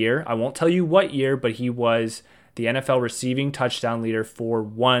for a year. I won't tell you what year, but he was the NFL receiving touchdown leader for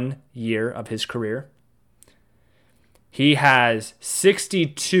 1 year of his career. He has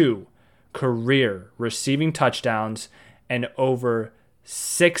 62 career receiving touchdowns and over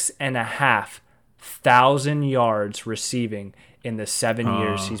 6,500 yards receiving in the 7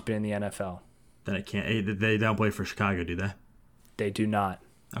 years he's been in the NFL. Then it can't. They don't play for Chicago, do they? They do not.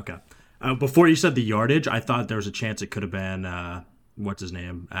 Okay. Before you said the yardage, I thought there was a chance it could have been what's his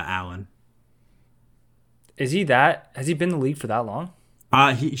name, Allen. Is he that? Has he been in the league for that long?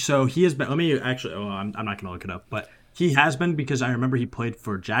 He has been. Let me actually. Oh, I'm not gonna look it up, but he has been because I remember he played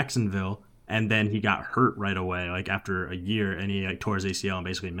for Jacksonville and then he got hurt right away, like after a year, and he tore his ACL and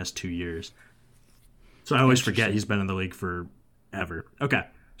basically missed 2 years. So I always forget he's been in the league forever. Okay,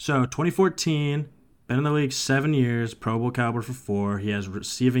 so 2014, been in the league 7 years, Pro Bowl caliber for 4. He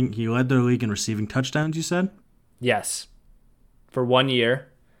led the league in receiving touchdowns. You said? Yes, for 1 year.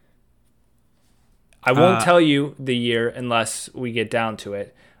 I won't tell you the year unless we get down to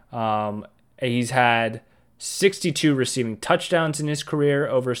it. He's had 62 receiving touchdowns in his career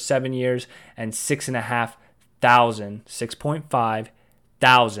over 7 years and 6.5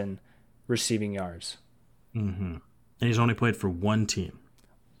 thousand receiving yards. Mm-hmm. And he's only played for one team.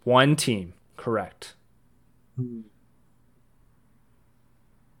 One team, correct.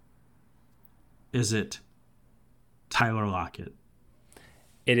 Is it Tyler Lockett?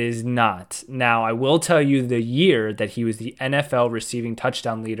 It is not. Now, I will tell you the year that he was the NFL receiving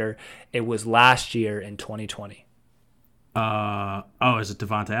touchdown leader. It was last year in 2020. Is it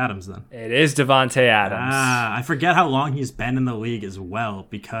Davante Adams then? It is Davante Adams. I forget how long he's been in the league as well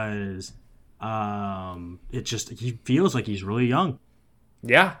because he feels like he's really young.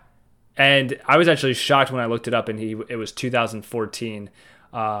 Yeah. And I was actually shocked when I looked it up and it was 2014.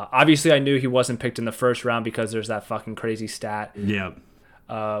 Obviously, I knew he wasn't picked in the first round because there's that fucking crazy stat. Yeah.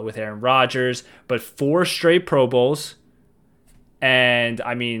 With Aaron Rodgers, but 4 straight Pro Bowls, and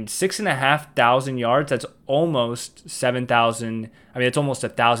 6,500 yards. That's almost 7,000. It's almost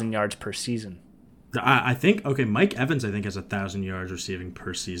 1,000 yards per season. I think Mike Evans has 1,000 yards receiving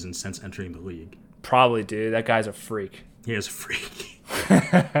per season since entering the league. Probably, dude. That guy's a freak. He is a freak.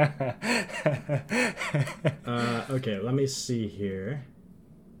 Okay, let me see here.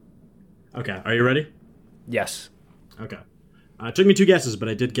 Okay, are you ready? Yes. Okay. It took me 2 guesses, but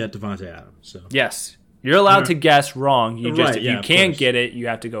I did get Davante Adams. So yes, you're allowed to guess wrong. If you can't get it, you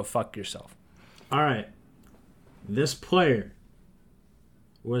have to go fuck yourself. All right. This player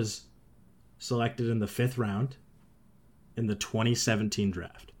was selected in the 5th round in the 2017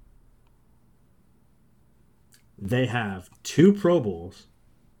 draft. They have 2 Pro Bowls,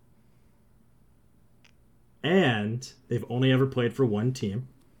 and they've only ever played for one team.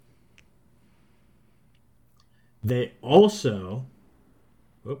 They also,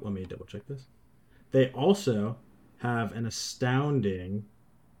 let me double check this. They also have an astounding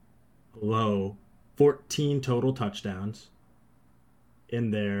low 14 total touchdowns in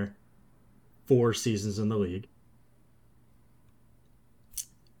their 4 seasons in the league.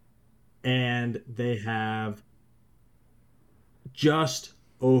 And they have just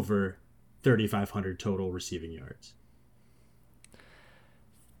over 3,500 total receiving yards.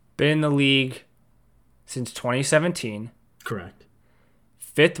 Been in the league since 2017. Correct.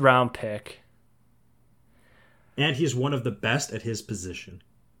 5th round pick. And he's one of the best at his position.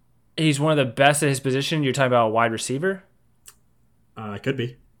 He's one of the best at his position. You're talking about a wide receiver? Could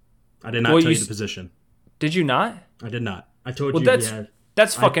be. I did not tell you the position. Did you not? I did not. I told you he had...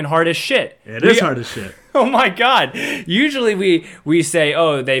 That's fucking hard as shit. It is hard as shit. Oh my God. Usually we say,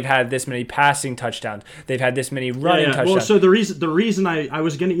 they've had this many passing touchdowns. They've had this many running touchdowns. Well, so the reason I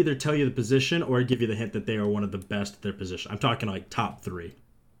was going to either tell you the position or give you the hint that they are one of the best at their position. I'm talking like top 3.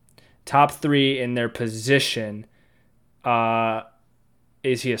 Top 3 in their position.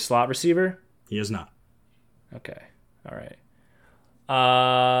 Is he a slot receiver? He is not. Okay. All right.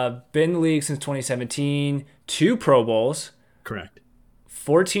 Been in the league since 2017. 2 Pro Bowls. Correct.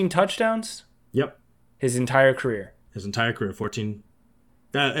 14 touchdowns? Yep. His entire career. 14.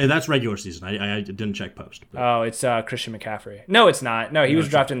 That's regular season. I didn't check post. But. Oh, it's Christian McCaffrey. No, it's not. No, he was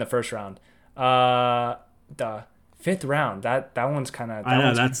drafted in the 1st round. The 5th round. That one's kind of... I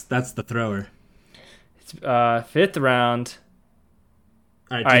know, that's the thrower. It's 5th round.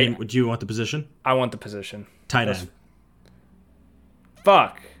 All right, do you want the position? I want the position. Tight end.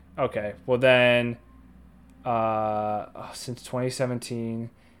 Fuck. Okay, well then... since 2017,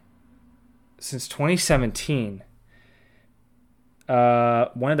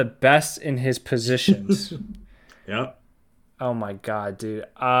 one of the best in his positions. Yep. Oh my God, dude.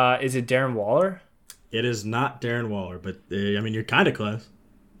 Is it Darren Waller? It is not Darren Waller, but you're kind of close.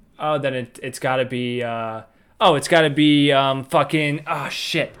 Oh, then it's got to be. It's got to be fucking. Oh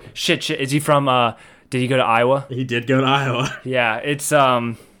shit. Is he from Did he go to Iowa? He did go to Iowa. Yeah, it's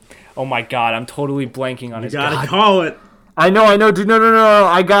oh my god, I'm totally blanking on his Gotta god. call it. I know, dude. No.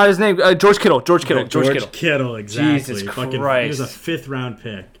 I got his name. George Kittle. George Kittle, exactly. Jesus Fucking, Christ. he was a 5th round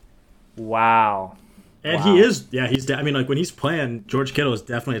pick. Wow. And he is, I mean, like, when he's playing, George Kittle is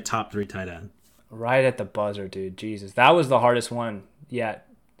definitely a top 3 tight end. Right at the buzzer, dude. Jesus. That was the hardest one yet.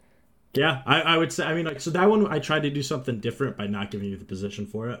 Yeah, I would say, I mean, like, so that one, I tried to do something different by not giving you the position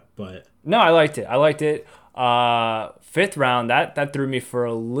for it, but... No, I liked it. 5th round, that threw me for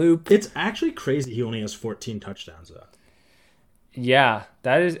a loop. It's actually crazy he only has 14 touchdowns, though. Yeah,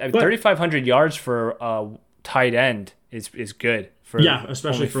 that is 3,500 yards for a tight end is good.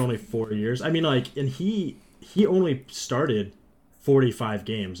 Especially for only 4 years. I mean, like, and he only started 45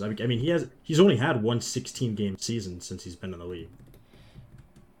 games. I mean, he's only had one 16-game season since he's been in the league.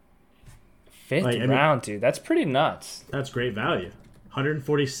 5th round, dude. That's pretty nuts. That's great value.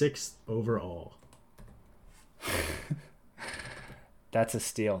 146th overall. That's a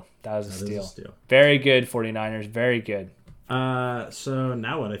steal. That was a steal. Very good, 49ers. Very good. So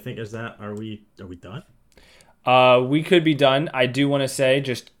now what? I think is that are we done? We could be done. I do want to say,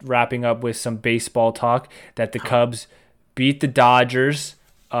 just wrapping up with some baseball talk, that the Cubs beat the Dodgers.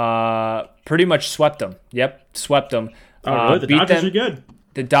 Pretty much swept them. Yep, swept them. Oh, really? The Dodgers are good.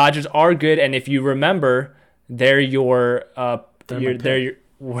 The Dodgers are good, and if you remember, they're your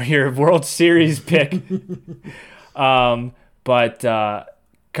World Series pick. But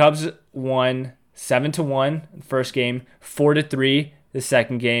Cubs won 7-1 first game, 4-3 the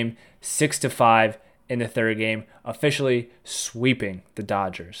second game, 6-5 in the third game, officially sweeping the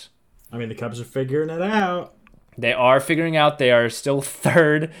Dodgers. I mean, the Cubs are figuring it out. They are figuring out. They are still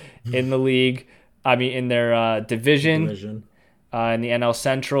third in the league. I mean, in their division. In the NL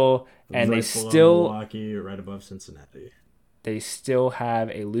Central, and right they still Milwaukee, right above Cincinnati. They still have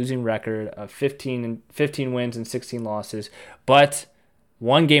a losing record of 15 wins and 16 losses, but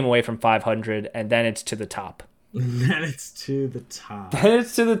one game away from 500, and then it's to the top. Then it's to the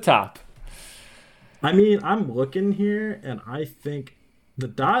top. I mean, I'm looking here, and I think the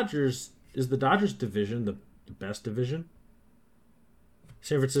Dodgers division the best division.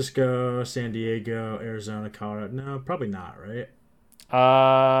 San Francisco, San Diego, Arizona, Colorado. No, probably not, right?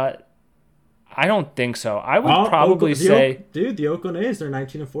 I don't think so. I would probably say... the Oakland A's, they're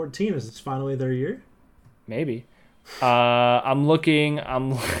 19-14. Is this finally their year? Maybe. I'm looking...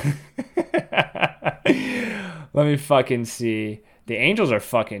 Let me fucking see. The Angels are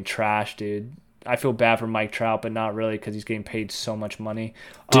fucking trash, dude. I feel bad for Mike Trout, but not really because he's getting paid so much money.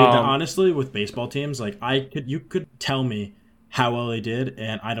 Dude, honestly, with baseball teams, like you could tell me how well they did,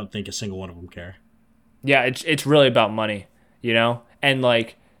 and I don't think a single one of them care. Yeah, it's really about money, you know? And,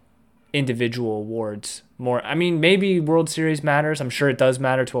 like, individual awards more. I mean, maybe World Series matters. I'm sure it does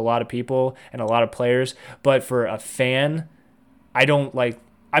matter to a lot of people and a lot of players. But for a fan, I don't like...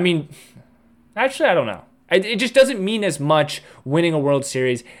 I mean, actually, I don't know. It just doesn't mean as much winning a World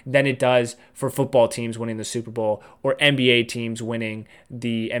Series than it does for football teams winning the Super Bowl or NBA teams winning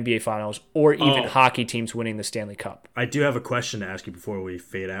the NBA Finals or even hockey teams winning the Stanley Cup. I do have a question to ask you before we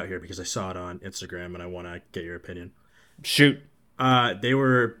fade out here because I saw it on Instagram and I want to get your opinion. Shoot. They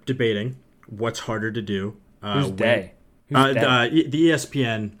were debating what's harder to do. Who's they? The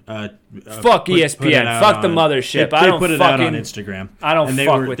ESPN. Fuck ESPN. Fuck the mothership. They put it out on Instagram. I don't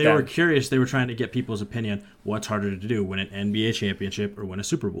fuck with them. They were curious. They were trying to get people's opinion. What's harder to do, win an NBA championship or win a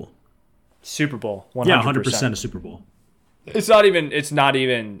Super Bowl? Super Bowl. 100%. Yeah, 100% a Super Bowl. It's not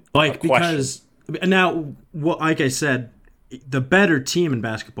even like a question. Because now, well, like I said, the better team in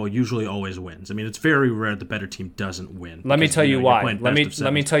basketball usually always wins. I mean, it's very rare the better team doesn't win. Let me tell you why.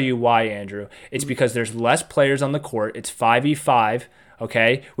 Let me tell you why, Andrew. It's because there's less players on the court. It's 5v5,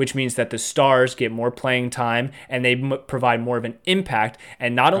 okay? Which means that the stars get more playing time and they provide more of an impact.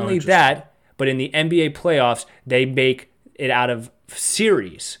 And not only that, but in the NBA playoffs, they make it out of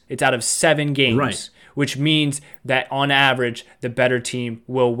series. It's out of 7 games. Right. Which means that on average, the better team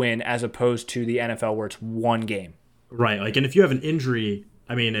will win as opposed to the NFL where it's 1 game. Right, like, and if you have an injury,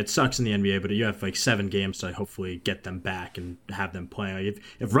 I mean, it sucks in the NBA, but you have like 7 games to hopefully get them back and have them play. Like,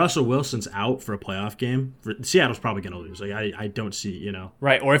 if Russell Wilson's out for a playoff game, Seattle's probably going to lose. Like, I don't see, you know.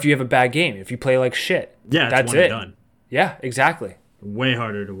 Right, or if you have a bad game, if you play like shit. Yeah, that's it. Done. Yeah, exactly. Way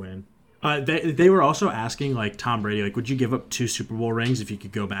harder to win. They were also asking, like, Tom Brady, like, would you give up 2 Super Bowl rings if you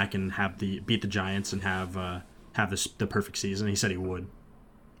could go back and beat the Giants and have the perfect season? He said he would.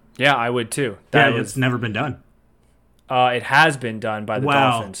 Yeah, I would too. It's never been done. It has been done by the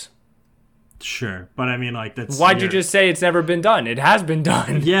Dolphins. Sure, but I mean, like, that's. Why'd you just say it's never been done? It has been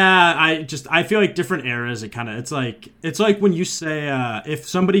done. Yeah, I feel like different eras. It's like when you say if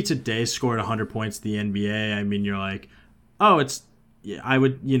somebody today scored 100 points in the NBA. I mean, you're like, oh, it's. Yeah, I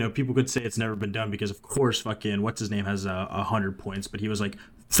would. People could say it's never been done because of course, fucking what's his name has 100 points, but he was like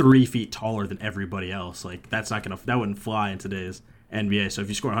 3 feet taller than everybody else. Like that wouldn't fly in today's NBA. So if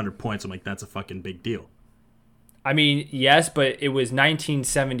you score 100 points, I'm like, that's a fucking big deal. I mean, yes, but it was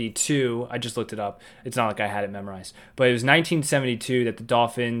 1972. I just looked it up. It's not like I had it memorized. But it was 1972 that the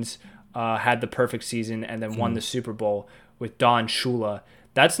Dolphins had the perfect season and then won the Super Bowl with Don Shula.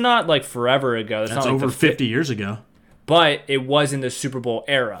 That's not like forever ago. That's not like over 50 years ago. But it was in the Super Bowl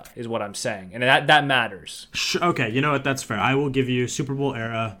era is what I'm saying. And that matters. Okay, you know what? That's fair. I will give you Super Bowl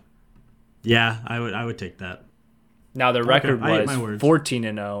era. Yeah, I would take that. Now, the record was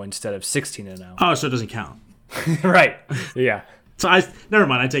 14-0 instead of 16-0. Oh, so it doesn't count. Right. Yeah. So never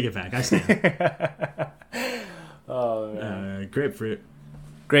mind. I take it back. I stand. Oh, man. Grapefruit.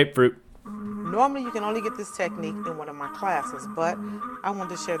 Normally, you can only get this technique in one of my classes, but I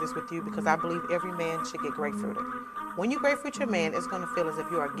wanted to share this with you because I believe every man should get grapefruited. When you grapefruit your man, it's going to feel as if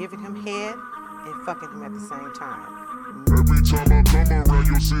you are giving him head and fucking him at the same time. Every time I come around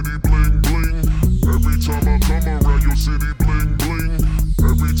your city, bling, bling. Every time I come around your city, bling, bling.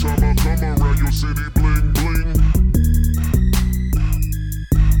 Every time I come around your city, bling, bling.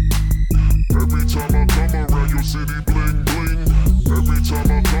 Every time I come around your city, bling, bling. Every time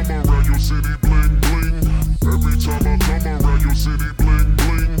I come around your city, bling, bling. Every time I come around your city, bling,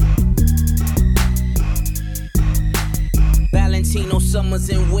 bling. Valentino Summers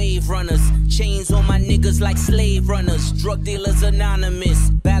and Wave Runners. Chains on my niggas like slave runners. Drug dealers anonymous.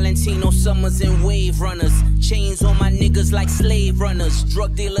 Valentino Summers and Wave Runners. Chains on my niggas like slave runners.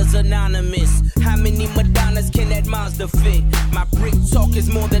 Drug dealers anonymous. How many Madonnas can that Mazda fit? My brick talk is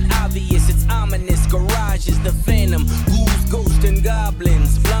more than obvious. It's ominous. Garage is the phantom. Ghouls, ghosts, and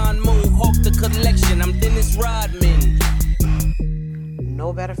goblins. Blonde mohawk, the collection. I'm Dennis Rodman.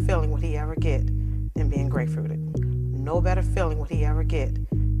 No better feeling would he ever get than being grapefruited. No better feeling would he ever get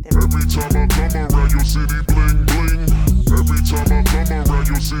than... Every time I come around your city, bling, bling. Every time I come around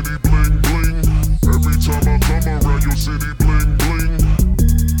your city, bling, bling. Every time I come around your city, bling, bling.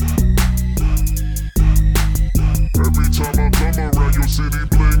 Every time I come around your city,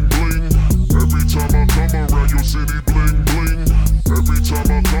 bling, bling. Every time I come around your city, bling, bling. Every time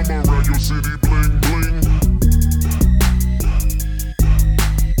I come around your city, bling, bling.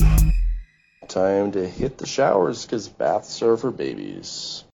 Time to hit the showers because baths are for babies.